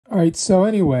All right, so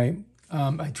anyway,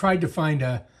 I tried to find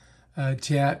a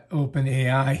chat open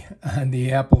AI on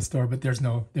the Apple Store, but there's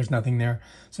nothing there.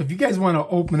 So if you guys want to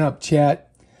open up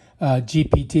chat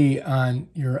GPT on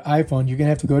your iPhone, you're gonna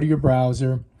have to go to your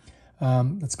browser.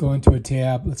 Let's go into a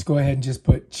tab. Let's go ahead and just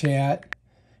put chat,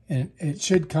 and it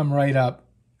should come right up.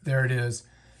 There it is.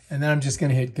 And then I'm just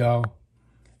gonna hit go.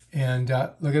 And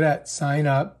look at that, sign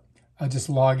up. I'll just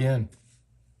log in.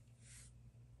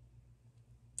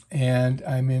 And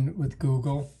I'm in with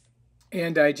Google.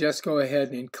 And I just go ahead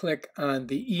and click on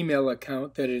the email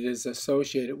account that it is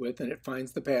associated with, and it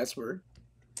finds the password.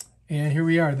 And here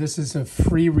we are. This is a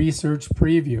free research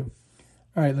preview.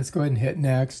 All right, let's go ahead and hit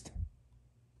next.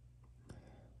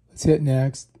 Let's hit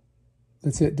next.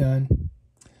 Let's hit done.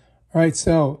 All right,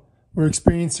 so we're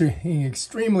experiencing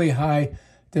extremely high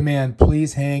demand.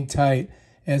 Please hang tight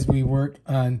as we work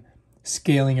on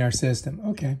scaling our system.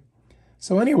 Okay.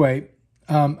 So anyway,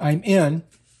 I'm in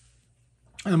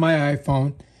on my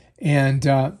iPhone, and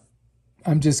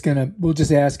we'll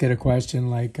just ask it a question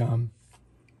like,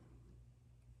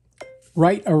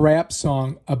 write a rap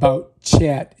song about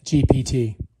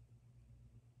ChatGPT.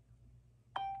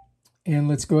 And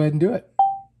let's go ahead and do it.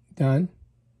 Done.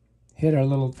 Hit our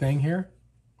little thing here.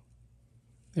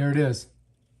 There it is.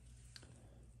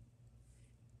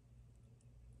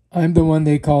 I'm the one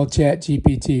they call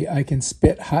ChatGPT. I can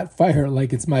spit hot fire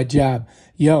like it's my job.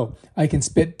 Yo, I can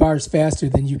spit bars faster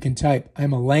than you can type.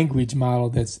 I'm a language model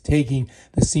that's taking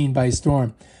the scene by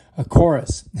storm. A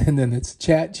chorus, and then it's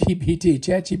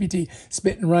ChatGPT,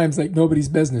 spitting rhymes like nobody's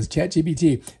business.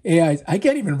 ChatGPT, AI. I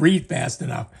can't even read fast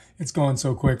enough. It's going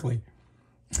so quickly.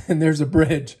 And there's a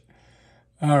bridge.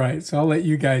 All right, so I'll let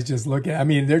you guys just look at it. I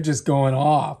mean, they're just going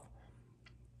off.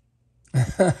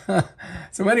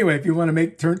 So anyway, if you want to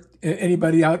turn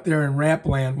anybody out there in rap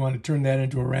land want to turn that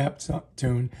into a rap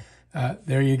tune,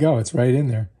 there you go. It's right in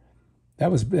there.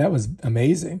 That was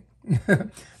amazing. All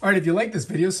right, if you like this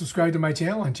video, subscribe to my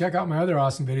channel and check out my other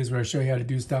awesome videos where I show you how to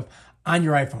do stuff on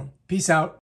your iPhone. Peace out.